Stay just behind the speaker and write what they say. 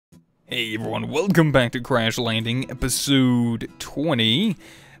Hey everyone, welcome back to Crash Landing, episode 20.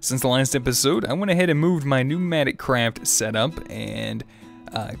 Since the last episode, I went ahead and moved my pneumatic craft setup and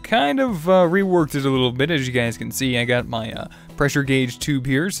kind of reworked it a little bit. As you guys can see, I got my pressure gauge tube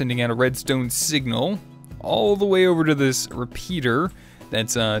here sending out a redstone signal all the way over to this repeater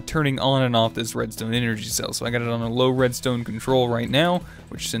that's turning on and off this redstone energy cell. So I got it on a low redstone control right now,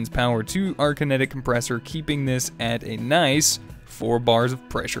 which sends power to our kinetic compressor, keeping this at a nice 4 bars of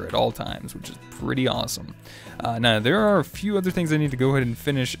pressure at all times, which is pretty awesome. Now, there are a few other things I need to go ahead and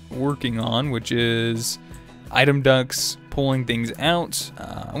finish working on, which is item ducts, pulling things out.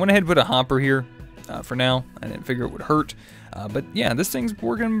 I went ahead and put a hopper here for now. I didn't figure it would hurt. But yeah, this thing's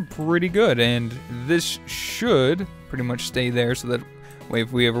working pretty good, and this should pretty much stay there so that way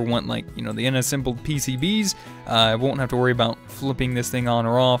if we ever want, like, you know, the unassembled PCBs, I won't have to worry about flipping this thing on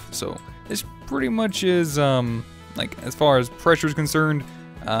or off. So this pretty much is like, as far as pressure is concerned,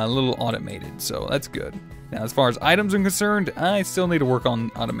 a little automated, so that's good. Now, as far as items are concerned, I still need to work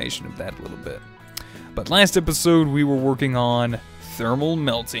on automation of that a little bit. But last episode, we were working on thermal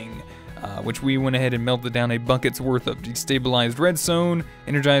melting, which we went ahead and melted down a bucket's worth of destabilized redstone,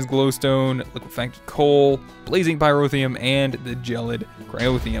 energized glowstone, liquefied coal, blazing pyrotheum, and the gelid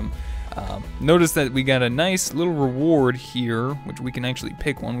cryothium. Notice that we got a nice little reward here, which we can actually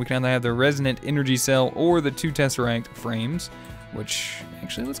pick one. We can either have the resonant energy cell or the 2 tesseract frames, which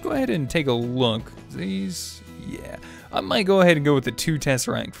actually, let's go ahead and take a look. These, yeah, I might go ahead and go with the 2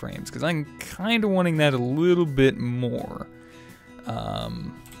 tesseract frames because I'm kind of wanting that a little bit more. Let's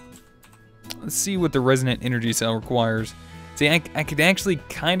see what the resonant energy cell requires. See, I could actually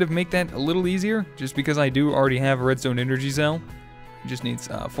kind of make that a little easier just because I do already have a redstone energy cell. It just needs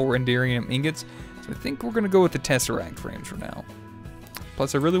 4 Enderium ingots, so I think we're going to go with the Tesseract frames for now.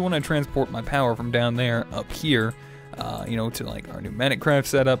 Plus, I really want to transport my power from down there up here, you know, to like our pneumatic craft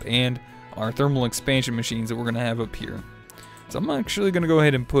setup and our thermal expansion machines that we're going to have up here. So I'm actually going to go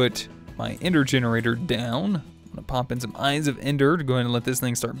ahead and put my Ender generator down. I'm going to pop in some Eyes of Ender to go ahead and let this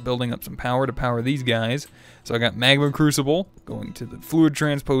thing start building up some power to power these guys. So I got Magma Crucible going to the Fluid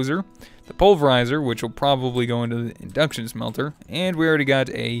Transposer, the Pulverizer, which will probably go into the Induction Smelter, and we already got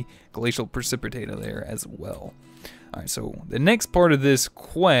a Glacial Precipitator there as well. Alright, so the next part of this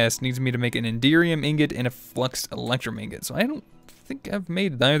quest needs me to make an Enderium ingot and a Flux Electrum ingot. So I don't think I've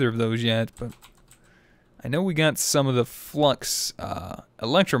made either of those yet, but I know we got some of the Flux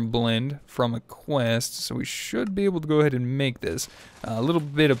Electrum blend from a quest, so we should be able to go ahead and make this. A little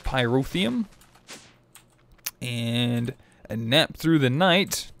bit of Pyrotheum and a Nap Through the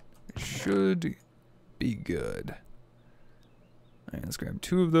Night should be good. Alright, let's grab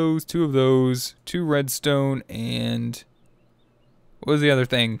 2 of those, 2 redstone, and what was the other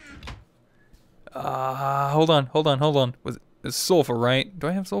thing? Hold on. Was it sulfur, right? Do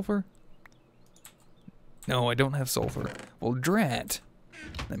I have sulfur? No, I don't have sulfur. Well, drat.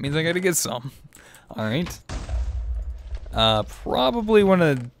 That means I gotta get some. Alright. Probably one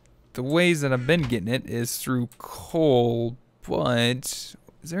of the ways that I've been getting it is through coal, but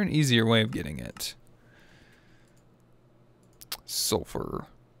is there an easier way of getting it? Sulfur.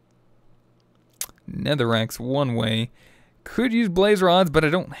 Netherrack's one way. Could use blaze rods, but I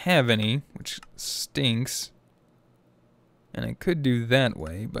don't have any, which stinks. And I could do that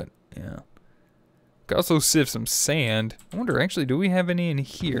way, but yeah. Could also sift some sand. I wonder, actually, do we have any in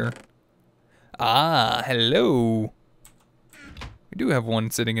here? Ah, hello. We do have one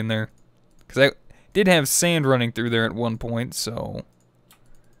sitting in there. Because I did have sand running through there at one point, so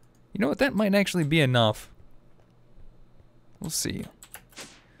you know what? That might actually be enough. We'll see.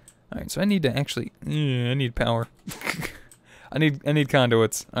 Alright, so I need to actually... I need power. I need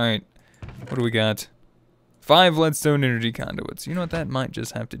conduits. Alright, what do we got? 5 leadstone energy conduits. You know what? That might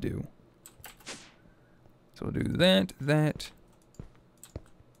just have to do. So we'll do that.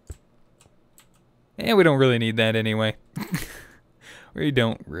 And we don't really need that anyway. We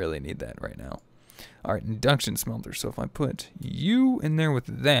don't really need that right now. Alright, induction smelter. So if I put you in there with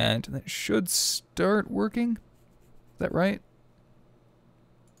that, that should start working. Is that right?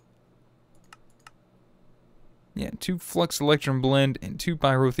 Yeah, 2 Flux Electrum blend and 2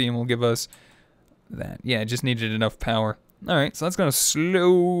 Pyrotheum will give us that. Yeah, I just needed enough power. Alright, so that's going to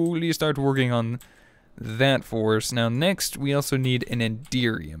slowly start working on that for us. Now, next, we also need an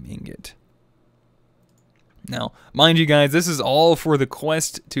Enderium ingot. Now, mind you guys, this is all for the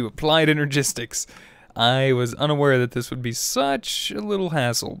quest to Applied Energistics. I was unaware that this would be such a little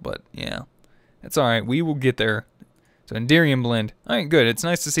hassle, but yeah, that's alright. We will get there. So, Enderium blend. Alright, good. It's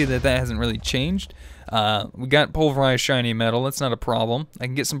nice to see that that hasn't really changed. We got pulverized shiny metal. That's not a problem. I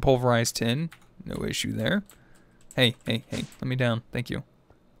can get some pulverized tin. No issue there. Hey, let me down. Thank you.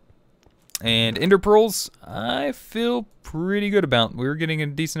 And ender pearls, I feel pretty good about. We're getting a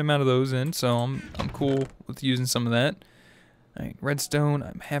decent amount of those in, so I'm cool with using some of that. Alright, redstone,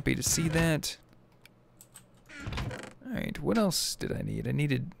 I'm happy to see that. Alright, what else did I need? I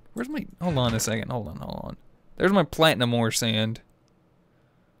needed, where's my, hold on a second, hold on. There's my platinum ore sand.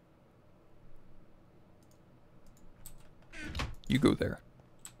 You go there.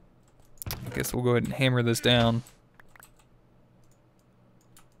 I guess we'll go ahead and hammer this down.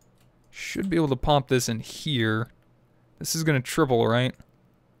 Should be able to pop this in here. This is going to triple, right?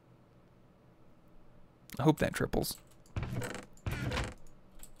 I hope that triples.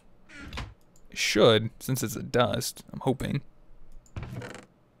 It should, since it's a dust. I'm hoping.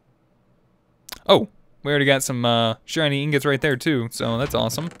 Oh, we already got some shiny ingots right there too, so that's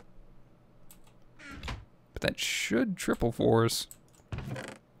awesome. But that should triple for us.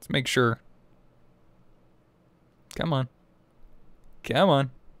 Let's make sure. Come on. Come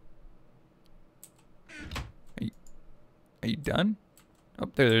on. Are you done? Oh,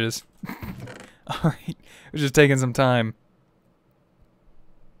 there it is. Alright, it was just taking some time.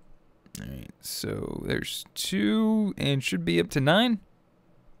 Alright, so there's 2 and should be up to 9.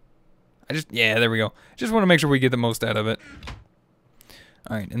 Yeah, there we go. Just want to make sure we get the most out of it.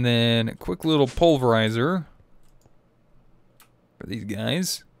 Alright, and then a quick little pulverizer for these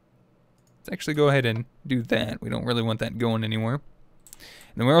guys. Let's actually go ahead and do that. We don't really want that going anywhere.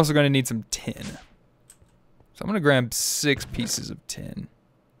 And then we're also going to need some tin. So I'm going to grab 6 pieces of tin.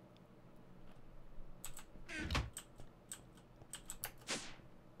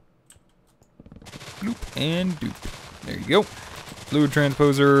 Bloop and doop. There you go. Fluid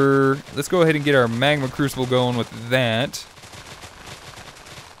transposer. Let's go ahead and get our magma crucible going with that.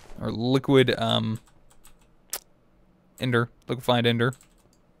 Our liquid ender, liquefied ender.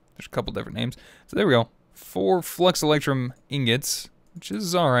 There's a couple different names. So there we go. 4 flux electrum ingots, which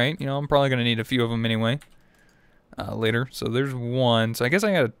is alright. You know, I'm probably going to need a few of them anyway. Later. So there's 1. So I guess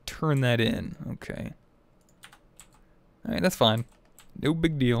I gotta turn that in. Okay. Alright, that's fine. No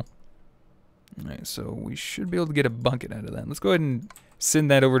big deal. Alright, so we should be able to get a bucket out of that. Let's go ahead and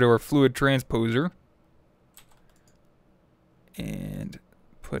send that over to our fluid transposer. And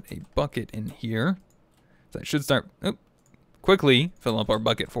put a bucket in here. So that should start quickly fill up our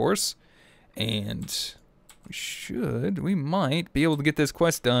bucket for us. And we might be able to get this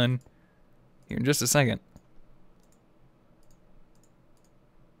quest done here in just a second.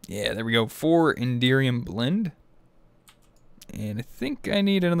 Yeah, there we go. 4 Enderium blend. And I think I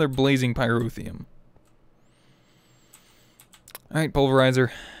need another blazing pyrotheum. Alright, pulverizer.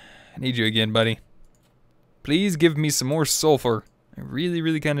 I need you again, buddy. Please give me some more sulfur. I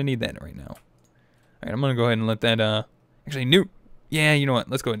really kind of need that right now. Alright, I'm going to go ahead and let that, actually, yeah, you know what?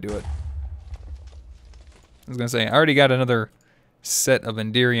 Let's go ahead and do it. I was going to say, I already got another set of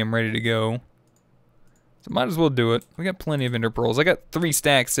Enderium ready to go. So might as well do it. We got plenty of ender pearls. I got 3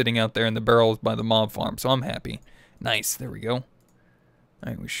 stacks sitting out there in the barrels by the mob farm, so I'm happy. Nice, there we go.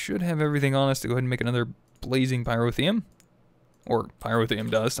 Alright, we should have everything on us to go ahead and make another blazing pyrotheum. Or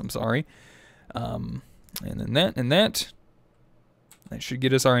pyrotheum dust, I'm sorry. And then that, and that. That should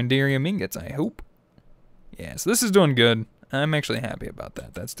get us our Enderium ingots, I hope. Yeah, so this is doing good. I'm actually happy about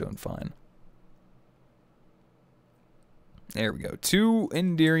that. That's doing fine. There we go. 2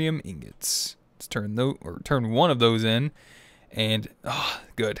 Enderium ingots. Let's turn one of those in. And,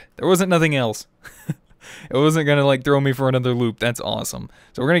 good. There wasn't nothing else. It wasn't going to, like, throw me for another loop. That's awesome.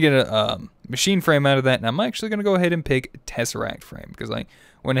 So we're going to get a machine frame out of that. And I'm actually going to go ahead and pick Tesseract frame. Because I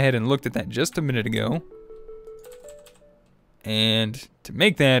went ahead and looked at that just a minute ago. And to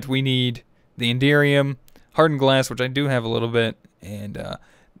make that, we need the Enderium, hardened glass, which I do have a little bit. And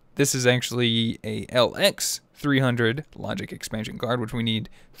this is actually a LX300 logic expansion card, which we need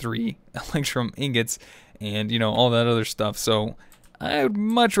 3 electrum ingots and, you know, all that other stuff. So I would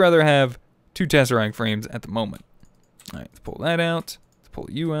much rather have 2 Tesseract frames at the moment. Alright, let's pull that out. Let's pull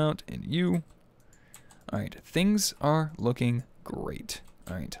you out and you. Alright, things are looking great.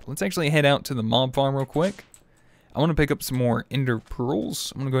 Alright, let's actually head out to the mob farm real quick. I want to pick up some more ender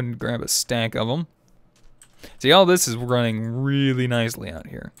pearls. I'm going to go ahead and grab a stack of them. See, all this is running really nicely out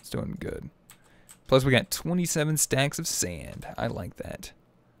here. It's doing good. Plus, we got 27 stacks of sand. I like that.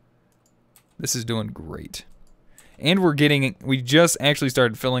 This is doing great. And we just actually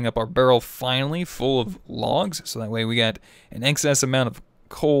started filling up our barrel finally full of logs. So that way we got an excess amount of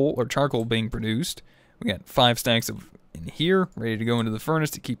coal or charcoal being produced. We got 5 stacks in here ready to go into the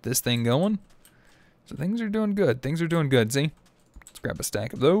furnace to keep this thing going. So things are doing good. Things are doing good. See? Let's grab a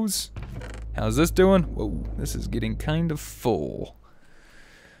stack of those. How's this doing? Whoa, this is getting kind of full.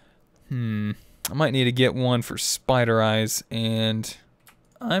 I might need to get one for spider eyes, and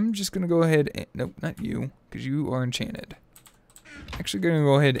I'm just going to go ahead and... Nope, not you, because you are enchanted. Actually going to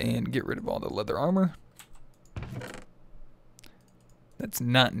go ahead and get rid of all the leather armor. That's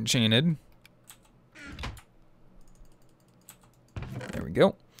not enchanted. There we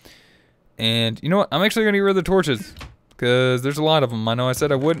go. And you know what? I'm actually going to get rid of the torches, because there's a lot of them. I know I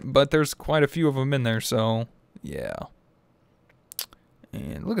said I wouldn't, but there's quite a few of them in there, so yeah.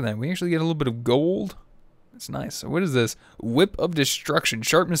 And look at that. We actually get a little bit of gold. That's nice. So what is this? Whip of Destruction.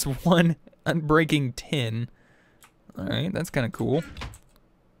 Sharpness 1, Unbreaking 10. Alright, that's kind of cool.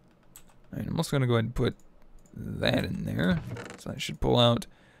 Alright, I'm also going to go ahead and put that in there. So I should pull out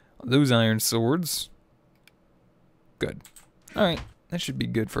those iron swords. Good. Alright, that should be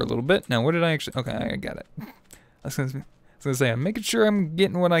good for a little bit. Now, what did I actually... Okay, I got it. I was going to say, I'm making sure I'm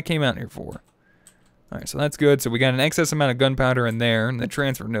getting what I came out here for. Alright, so that's good. So we got an excess amount of gunpowder in there, and the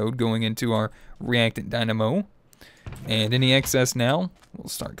transfer node going into our reactant dynamo. And any excess now will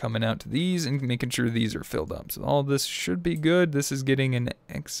start coming out to these and making sure these are filled up. So all this should be good. This is getting an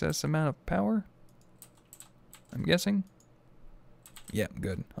excess amount of power, I'm guessing. Yeah,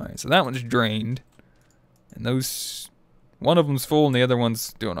 good. Alright, so that one's drained. And those... One of them's full and the other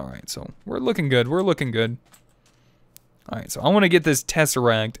one's doing alright. So we're looking good. We're looking good. Alright, so I want to get this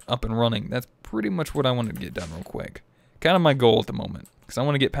Tesseract up and running. That's pretty much what I want to get done real quick. Kind of my goal at the moment. Because I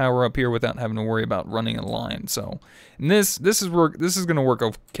want to get power up here without having to worry about running a line. So, and this is going to work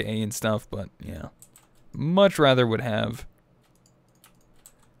okay and stuff, but yeah. Much rather would have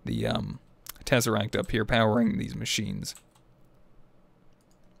the Tesseract up here powering these machines.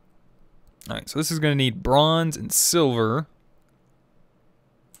 Alright, so this is going to need bronze and silver.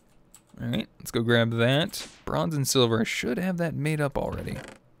 Alright, let's go grab that. Bronze and silver. I should have that made up already.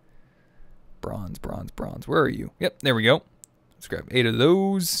 Bronze, bronze, bronze. Where are you? Yep, there we go. Let's grab 8 of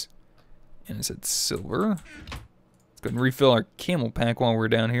those. And I said silver. Let's go ahead and refill our camel pack while we're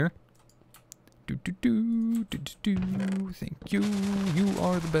down here. Thank you. You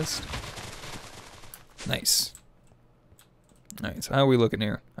are the best. Nice. Alright, so how are we looking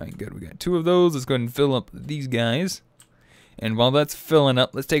here? Alright, good. We got 2 of those. Let's go ahead and fill up these guys. And while that's filling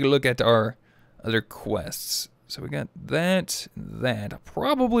up, let's take a look at our other quests. So we got that, that. I'll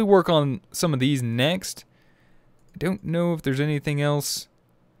probably work on some of these next. I don't know if there's anything else.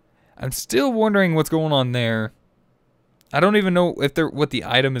 I'm still wondering what's going on there. I don't even know if what the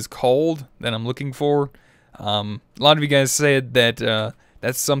item is called that I'm looking for. A lot of you guys said that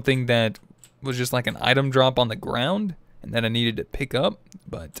that's something that was just like an item drop on the ground and that I needed to pick up,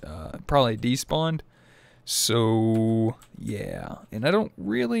 but probably despawned. So, yeah. And I don't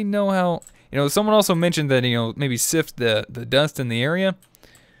really know how... You know, someone also mentioned that, you know, maybe sift the dust in the area.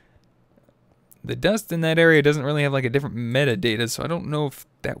 The dust in that area doesn't really have, like, a different metadata, so I don't know if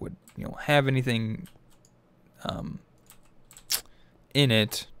that would, you know, have anything in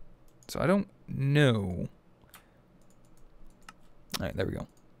it. So I don't know. Alright, there we go.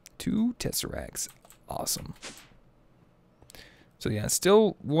 2 Tesseracts. Awesome. So yeah,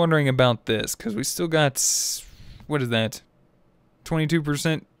 still wondering about this, because we still got, what is that,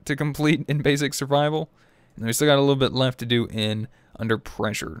 22% to complete in basic survival, and we still got a little bit left to do in under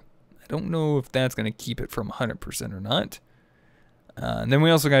pressure. I don't know if that's going to keep it from 100% or not. And then we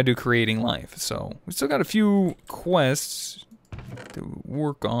also got to do creating life, so we still got a few quests to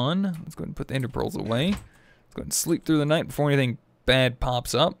work on. Let's go ahead and put the ender pearls away. Let's go ahead and sleep through the night before anything bad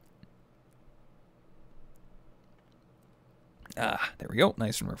pops up. Ah, there we go.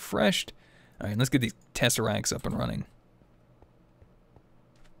 Nice and refreshed. All right, let's get these Tesseracts up and running.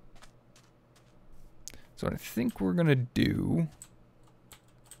 So what I think we're going to do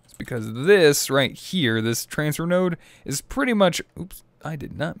is because this right here, this transfer node, is pretty much... Oops, I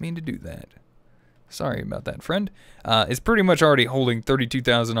did not mean to do that. Sorry about that, friend. It's pretty much already holding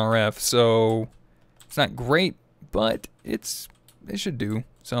 32,000 RF, so it's not great, but it should do.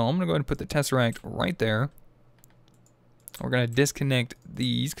 So I'm going to go ahead and put the Tesseract right there. We're going to disconnect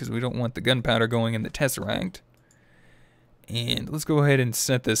these because we don't want the gunpowder going in the Tesseract. And let's go ahead and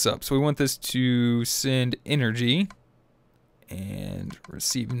set this up. So we want this to send energy and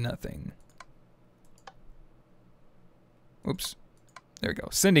receive nothing. Oops. There we go.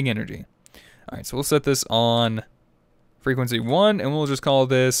 Sending energy. Alright, so we'll set this on frequency 1 and we'll just call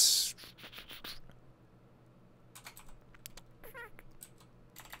this...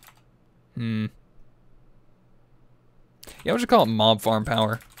 Yeah, we'll just call it mob farm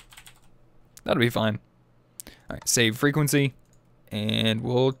power. That'll be fine. Alright, save frequency, and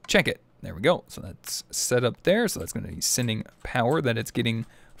we'll check it. There we go. So that's set up there. So that's going to be sending power that it's getting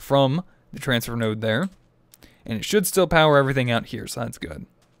from the transfer node there. And it should still power everything out here, so that's good.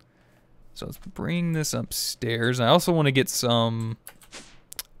 So let's bring this upstairs. I also want to get some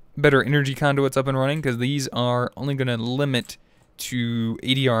better energy conduits up and running, because these are only going to limit to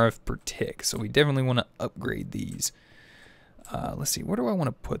 80 RF per tick. So we definitely want to upgrade these. Let's see, where do I want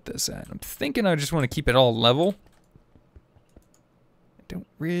to put this at? I'm thinking I just want to keep it all level. I don't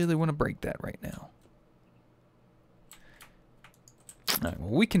really want to break that right now. Alright,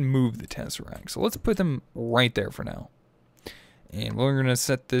 well, we can move the Tesseract, so let's put them right there for now. And we're going to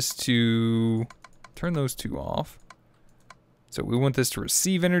set this to turn those two off. So we want this to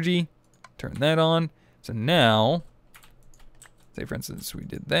receive energy, turn that on. So now, say for instance we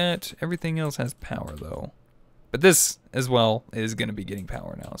did that, everything else has power though. But this as well is going to be getting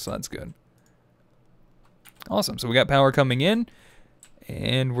power now, so that's good. Awesome, so we got power coming in,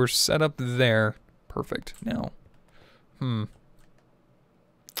 and we're set up there. Perfect. Now,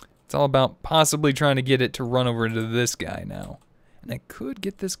 it's all about possibly trying to get it to run over to this guy now. And I could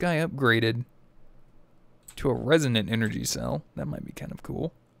get this guy upgraded to a resonant energy cell. That might be kind of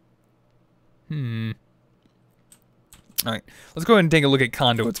cool. Alright, let's go ahead and take a look at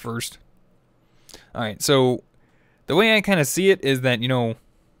conduits first. Alright, so the way I kind of see it is that, you know,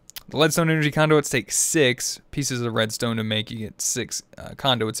 the leadstone energy conduits take 6 pieces of redstone to make. You get 6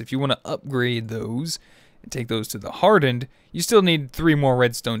 conduits. If you want to upgrade those and take those to the hardened, you still need 3 more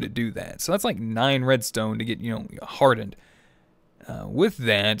redstone to do that. So that's like 9 redstone to get, you know, hardened. With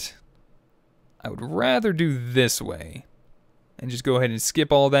that, I would rather do this way and just go ahead and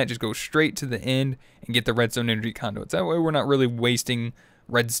skip all that, just go straight to the end and get the redstone energy conduits. That way we're not really wasting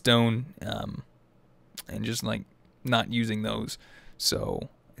redstone and just like not using those. So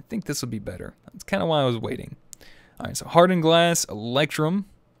I think this will be better. That's kind of why I was waiting. Alright, so hardened glass, electrum.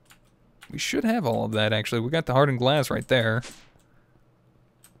 We should have all of that actually. We got the hardened glass right there.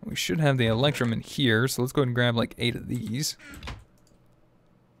 We should have the electrum in here, so let's go ahead and grab like 8 of these.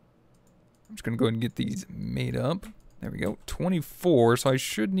 I'm just going to go ahead and get these made up. There we go. 24. So I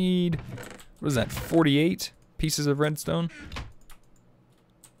should need, what is that, 48 pieces of redstone?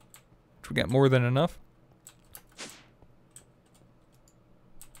 Which we got more than enough.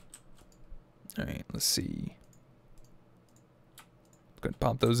 Alright, let's see. Let's go ahead and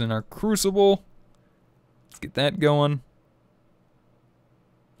pop those in our crucible. Let's get that going.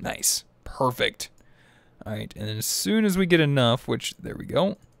 Nice. Perfect. Alright, and then as soon as we get enough, which, there we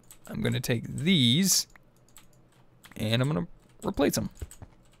go. I'm going to take these, and I'm going to replace them.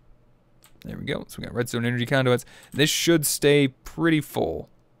 There we go. So we got redstone energy conduits. This should stay pretty full.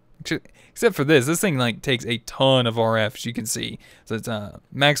 Except for this. This thing like takes a ton of RF, as you can see. So it's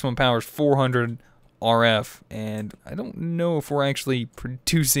maximum power is 400 RF, and I don't know if we're actually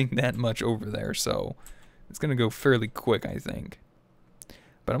producing that much over there. So it's going to go fairly quick, I think.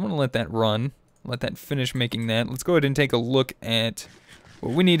 But I'm going to let that run. Let that finish making that. Let's go ahead and take a look at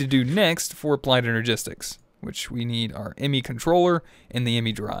what we need to do next for applied energistics, which we need our ME controller and the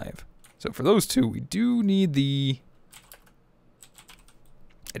ME drive. So for those two, we do need the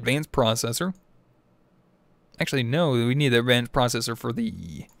advanced processor. Actually, no, we need the advanced processor for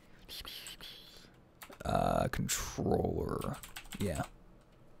the controller. Yeah.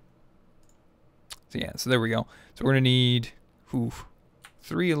 So yeah, so there we go. So we're gonna need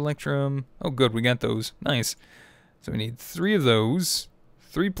 3 electrum. Oh good, we got those. Nice. So we need 3 of those.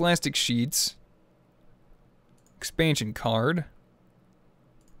 3 plastic sheets, expansion card.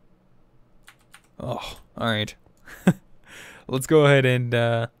 Oh, alright. Let's go ahead and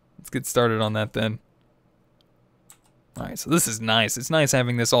let's get started on that then. Alright, so this is nice. It's nice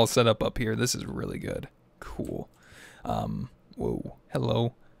having this all set up here. This is really good. Cool. Whoa,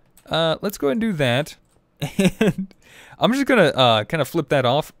 hello. Let's go ahead and do that. And I'm just gonna kind of flip that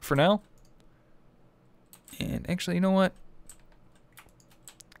off for now. And actually, you know what?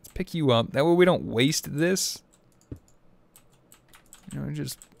 Pick you up. That way we don't waste this. You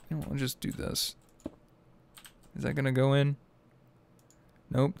know, I'll just do this. Is that gonna go in?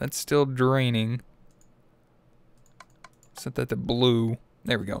 Nope, that's still draining. Set that to blue.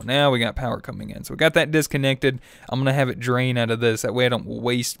 There we go. Now we got power coming in. So we got that disconnected. I'm gonna have it drain out of this. That way I don't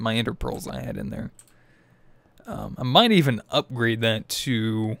waste my ender pearls I had in there. I might even upgrade that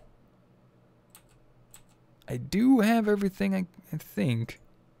to. I do have everything I think.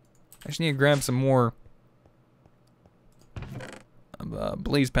 I just need to grab some more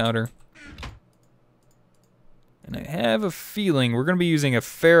blaze powder. And I have a feeling we're going to be using a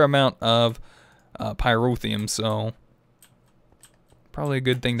fair amount of pyrotheum, so probably a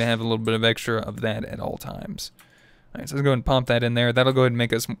good thing to have a little bit of extra of that at all times. Alright, so let's go ahead and pump that in there. That'll go ahead and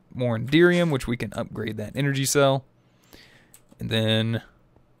make us more Enderium, which we can upgrade that energy cell. And then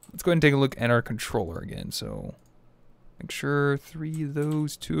let's go ahead and take a look at our controller again. So make sure 3 of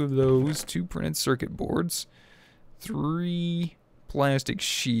those, 2 of those, 2 printed circuit boards, 3 plastic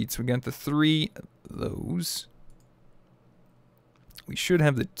sheets. We got the 3 of those. We should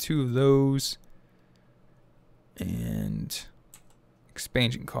have the 2 of those. And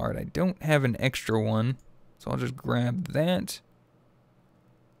expansion card. I don't have an extra one, so I'll just grab that.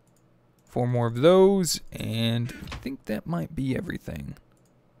 4 more of those, and I think that might be everything.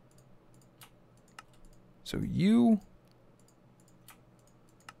 So you...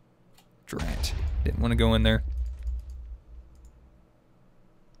 Drat. Didn't want to go in there.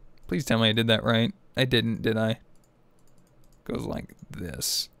 Please tell me I did that right. I didn't, did I? Goes like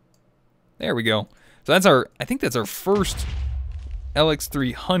this. There we go. So that's our, I think that's our first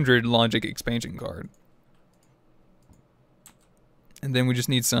LX300 logic expansion card. And then we just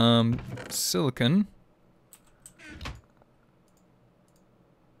need some silicon.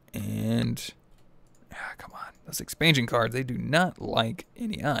 And, come on, those expansion cards, they do not like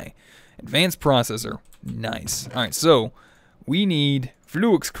any eye. Advanced processor, nice. All right, so we need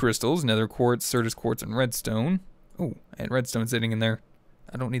Fluix crystals, nether quartz, Certus quartz, and redstone. Oh, I had redstone sitting in there.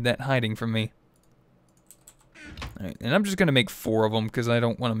 I don't need that hiding from me. All right, and I'm just gonna make 4 of them because I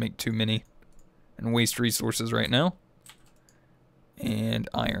don't want to make too many and waste resources right now. And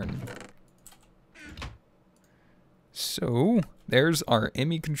iron. So there's our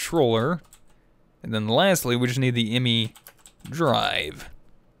ME controller, and then lastly we just need the ME drive.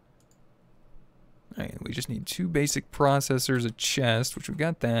 All right, we just need 2 basic processors, a chest, which we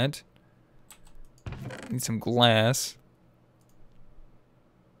got that. Need some glass.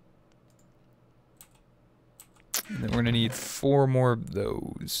 And then we're gonna need 4 more of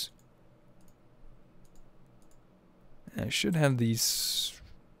those. And I should have these.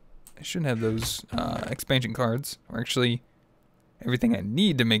 I shouldn't have those expansion cards, or actually everything I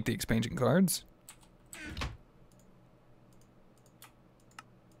need to make the expansion cards.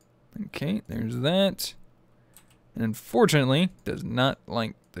 Okay, there's that. And unfortunately, does not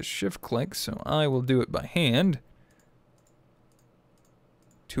like the shift click, so I will do it by hand.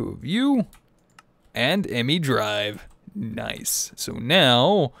 2 of you, and ME drive. Nice. So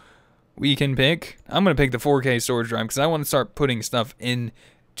now we can pick, I'm going to pick the 4K storage drive because I want to start putting stuff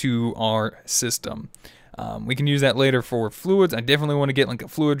into our system. We can use that later for fluids. I definitely want to get like a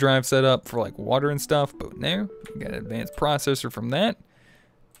fluid drive set up for like water and stuff, but there, we got an advanced processor from that.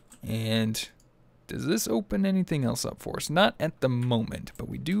 And does this open anything else up for us? Not at the moment, but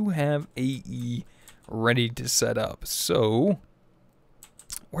we do have AE ready to set up. So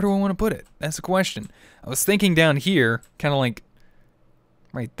where do I want to put it? That's the question. I was thinking down here, kind of like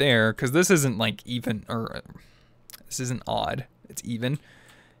right there, because this isn't like even, or this isn't odd. It's even.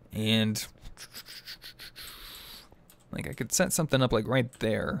 And like I could set something up like right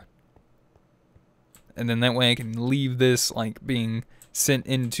there. And then that way I can leave this like being sent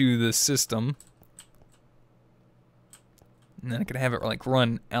into the system. And then I could have it like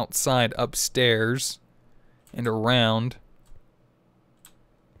run outside upstairs and around,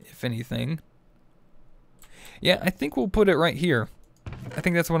 if anything. Yeah, I think we'll put it right here. I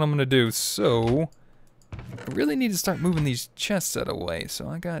think that's what I'm gonna do. So I really need to start moving these chests out of the way. So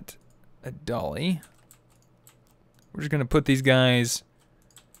I got a dolly. We're just gonna put these guys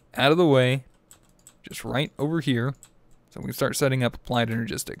out of the way, just right over here, so we can start setting up applied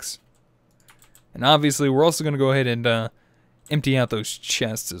energistics. And obviously we're also gonna go ahead and empty out those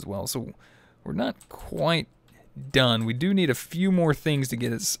chests as well. So we're not quite done. We do need a few more things to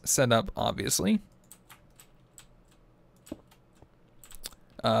get us set up, obviously.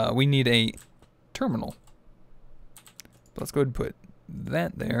 We need a terminal. But let's go ahead and put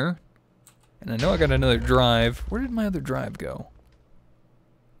that there. And I know I got another drive. Where did my other drive go?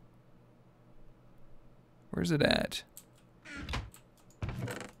 Where's it at?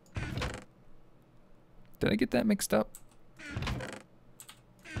 Did I get that mixed up?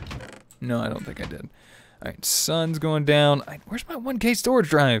 No, I don't think I did. Alright, sun's going down. Where's my 1K storage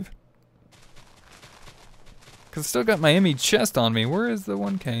drive? Because I still got my ME chest on me. Where is the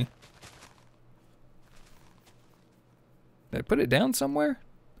 1K? Did I put it down somewhere?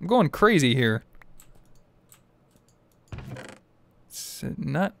 I'm going crazy here. It's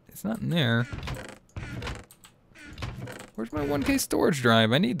not in there. Where's my 1K storage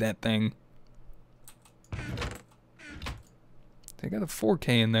drive? I need that thing. I got a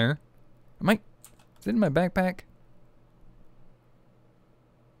 4K in there. Is it in my backpack?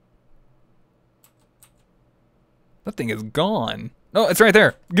 That thing is gone. Oh, it's right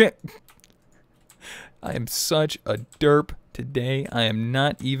there. I am such a derp today. I am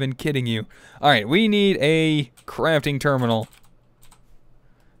not even kidding you. Alright, we need a crafting terminal.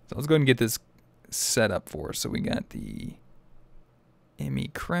 So let's go ahead and get this set up for us. So we got the ME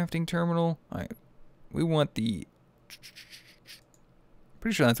crafting terminal. Alright, we want the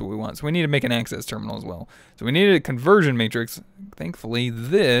Pretty sure that's what we want. So we need to make an access terminal as well. So we needed a conversion matrix. Thankfully,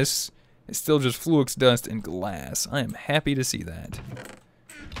 this is still just flux dust and glass. I am happy to see that.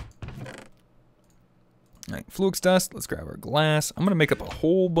 Alright, flux dust. Let's grab our glass. I'm going to make up a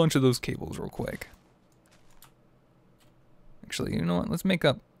whole bunch of those cables real quick. Actually, you know what? Let's make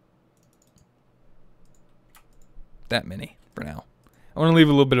up that many for now. I want to leave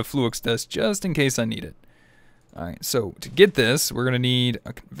a little bit of flux dust just in case I need it. Alright, so to get this, we're going to need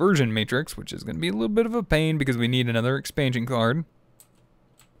a conversion matrix, which is going to be a little bit of a pain because we need another expansion card.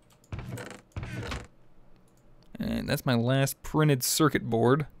 And that's my last printed circuit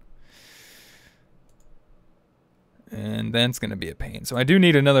board. And that's going to be a pain. So I do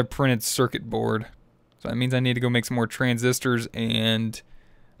need another printed circuit board. So that means I need to go make some more transistors and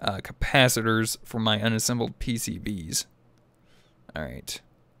capacitors for my unassembled PCBs. Alright.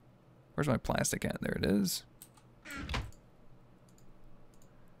 Where's my plastic at? There it is.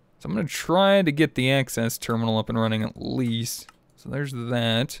 So I'm going to try to get the access terminal up and running at least. So there's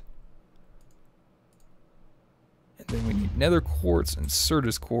that. And then we need nether quartz and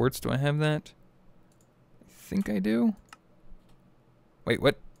Certus quartz. Do I have that? I think I do. Wait,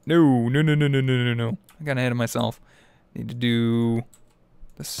 what? No. I got ahead of myself. Need to do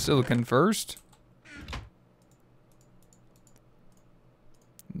the silicon first.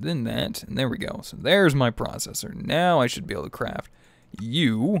 Then that, and there we go. So there's my processor. Now I should be able to craft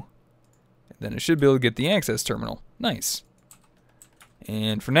you. And then I should be able to get the access terminal. Nice.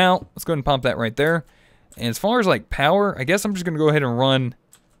 And for now, let's go ahead and pop that right there. And as far as like power, I guess I'm just going to go ahead and run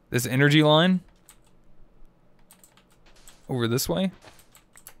this energy line over this way.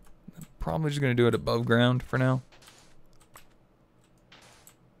 I'm probably just going to do it above ground for now.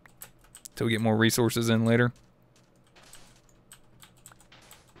 Till we get more resources in later.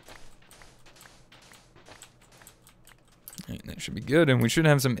 Right, that should be good, and we should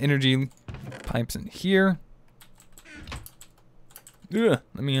have some energy pipes in here. Ugh,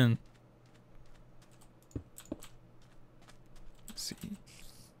 let me in. Let's see.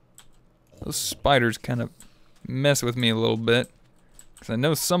 Those spiders kind of mess with me a little bit, because I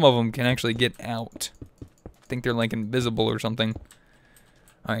know some of them can actually get out. I think they're like invisible or something.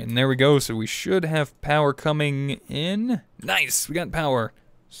 Alright, and there we go. So we should have power coming in. Nice! We got power.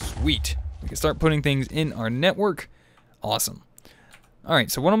 Sweet. We can start putting things in our network. Awesome.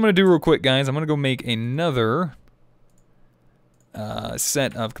 Alright, so what I'm going to do real quick, guys, I'm going to go make another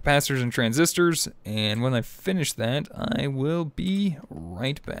set of capacitors and transistors. And when I finish that, I will be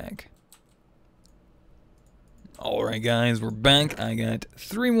right back. Alright, guys, we're back. I got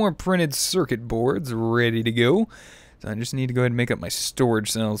 3 more printed circuit boards ready to go. So I just need to go ahead and make up my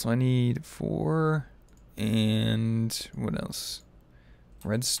storage cells. So I need 4 and what else?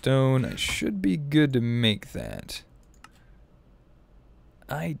 Redstone. I should be good to make that.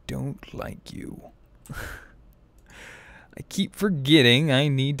 I don't like you. I keep forgetting I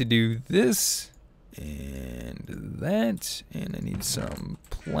need to do this and that. And I need some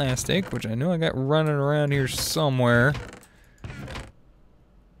plastic, which I know I got running around here somewhere.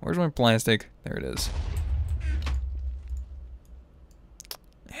 Where's my plastic? There it is.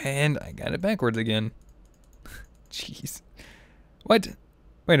 And I got it backwards again. Jeez. What?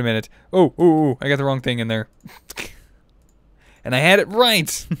 Wait a minute. Oh, I got the wrong thing in there. And I had it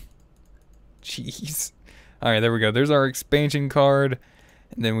right. Jeez. Alright, there we go. There's our expansion card.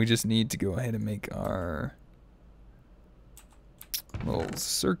 And then we just need to go ahead and make our little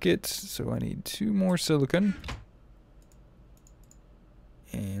circuit. So I need 2 more silicon.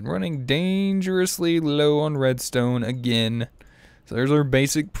 And running dangerously low on redstone again. So there's our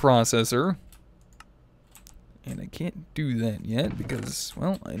basic processor. And I can't do that yet because,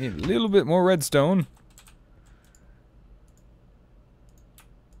 well, I need a little bit more redstone.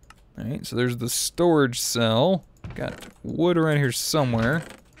 Alright, so there's the storage cell. Got wood around here somewhere.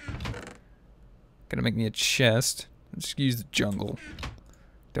 Gotta make me a chest. Let's just use the jungle.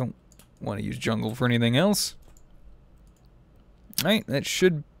 Don't want to use jungle for anything else. Alright, that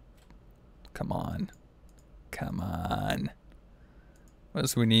should... Come on. Come on. What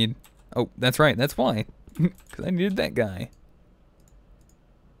else do we need? Oh, that's right. That's why. Because I needed that guy.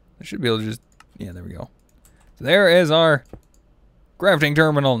 I should be able to just... Yeah, there we go. So there is our crafting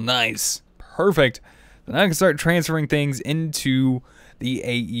terminal. Nice. Perfect. So now I can start transferring things into the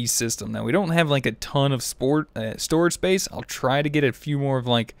AE system. Now, we don't have like a ton of storage space. I'll try to get a few more of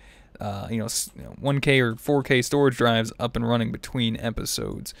like, 1K or 4K storage drives up and running between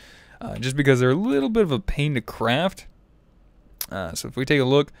episodes. Just because they're a little bit of a pain to craft. So if we take a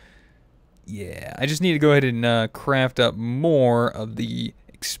look, yeah, I just need to go ahead and craft up more of the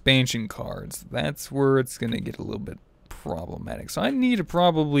expansion cards. That's where it's going to get a little bit problematic. So I need to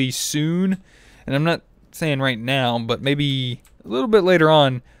probably soon, and I'm not saying right now, but maybe a little bit later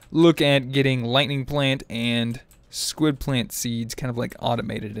on, look at getting lightning plant and squid plant seeds kind of like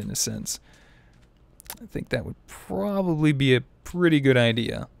automated in a sense. I think that would probably be a pretty good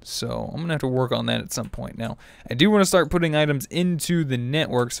idea. So I'm going to have to work on that at some point. Now, I do want to start putting items into the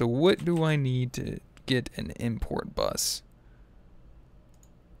network. So what do I need to get an import bus?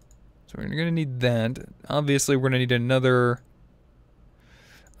 So we're going to need that. Obviously, we're going to need another...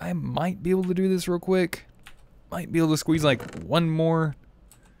 I might be able to do this real quick. Might be able to squeeze like one more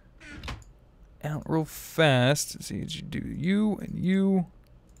out real fast. Let's see, you do you and you.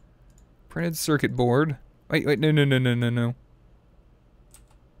 Printed circuit board. Wait, no.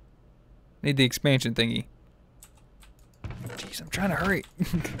 Need the expansion thingy. Jeez, I'm trying to hurry.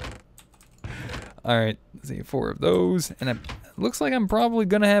 Alright, let's see, 4 of those. And it looks like I'm probably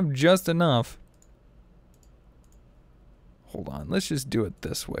going to have just enough. Hold on, let's just do it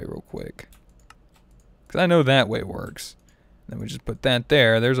this way real quick. Because I know that way works. Then we just put that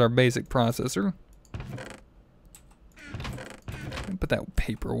there. There's our basic processor. Put that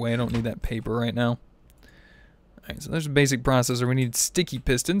paper away. I don't need that paper right now. Alright, so there's a basic processor. We need sticky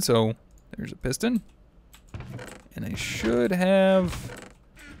piston, so there's a piston. And I should have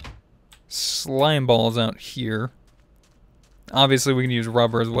slime balls out here. Obviously, we can use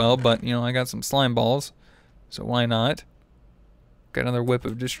rubber as well, but, you know, I got some slime balls, so why not? Got another whip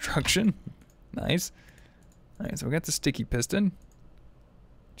of destruction. Nice. Alright, so we got the sticky piston.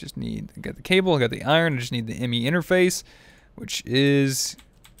 Just need, I got the cable, I got the iron, I just need the ME interface, which is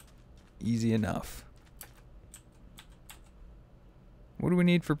easy enough. What do we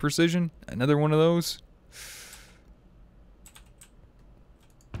need for precision? Another one of those?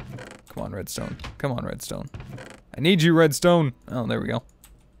 Come on, redstone. Come on, redstone. I need you, redstone. Oh, there we go.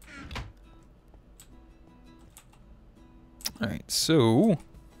 Alright, so...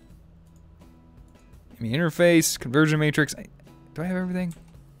 ME interface, conversion matrix. Do I have everything?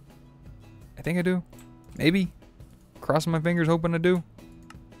 I think I do. Maybe. Crossing my fingers, hoping I do.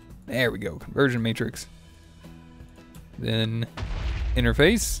 There we go. Conversion matrix. Then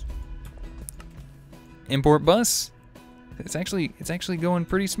interface. Import bus. It's actually going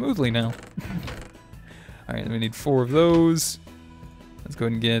pretty smoothly now. All right, we need 4 of those. Let's go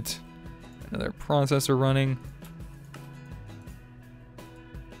ahead and get another processor running.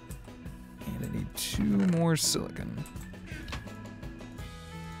 And I need 2 more silicon.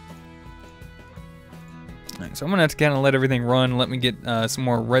 Alright, so I'm gonna have to kind of let everything run, let me get some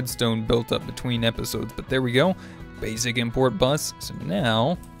more redstone built up between episodes, but there we go. Basic import bus. So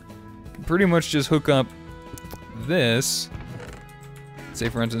now, I can pretty much just hook up this. Say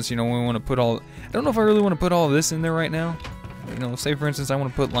for instance, you know, we want to put all, I don't know if I really want to put all this in there right now. You know, say for instance, I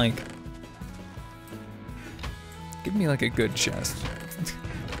want to put like, give me like a good chest.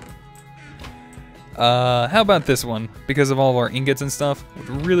 How about this one? Because of all of our ingots and stuff, would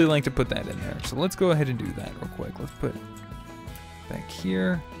really like to put that in there. So let's go ahead and do that real quick. Let's put back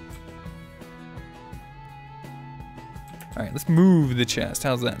here. Alright, let's move the chest.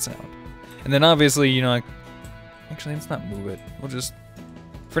 How's that sound? And then obviously, you know, actually, let's not move it. We'll just,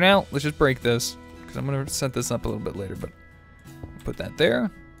 for now, let's just break this. Because I'm going to set this up a little bit later. But put that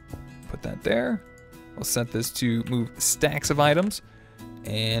there. Put that there. We'll set this to move stacks of items.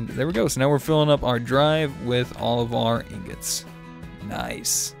 And there we go. So now we're filling up our drive with all of our ingots.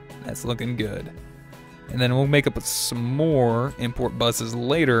 Nice. That's looking good. And then we'll make up some more import buses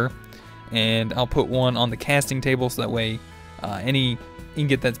later. And I'll put one on the casting table so that way any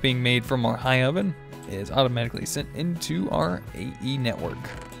ingot that's being made from our high oven is automatically sent into our AE network.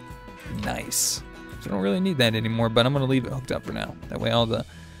 Nice. So I don't really need that anymore, but I'm going to leave it hooked up for now. That way all the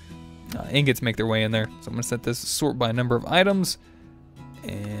ingots make their way in there. So I'm going to set this sort by number of items.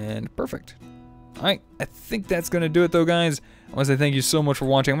 And perfect. Alright, I think that's going to do it though, guys. I want to say thank you so much for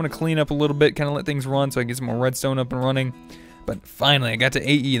watching. I'm going to clean up a little bit, kind of let things run so I can get some more redstone up and running. But finally, I got to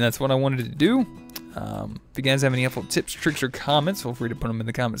AE, and that's what I wanted to do. If you guys have any helpful tips, tricks, or comments, feel free to put them in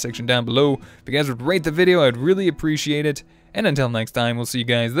the comment section down below. If you guys would rate the video, I'd really appreciate it. And until next time, we'll see you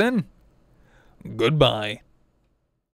guys then. Goodbye.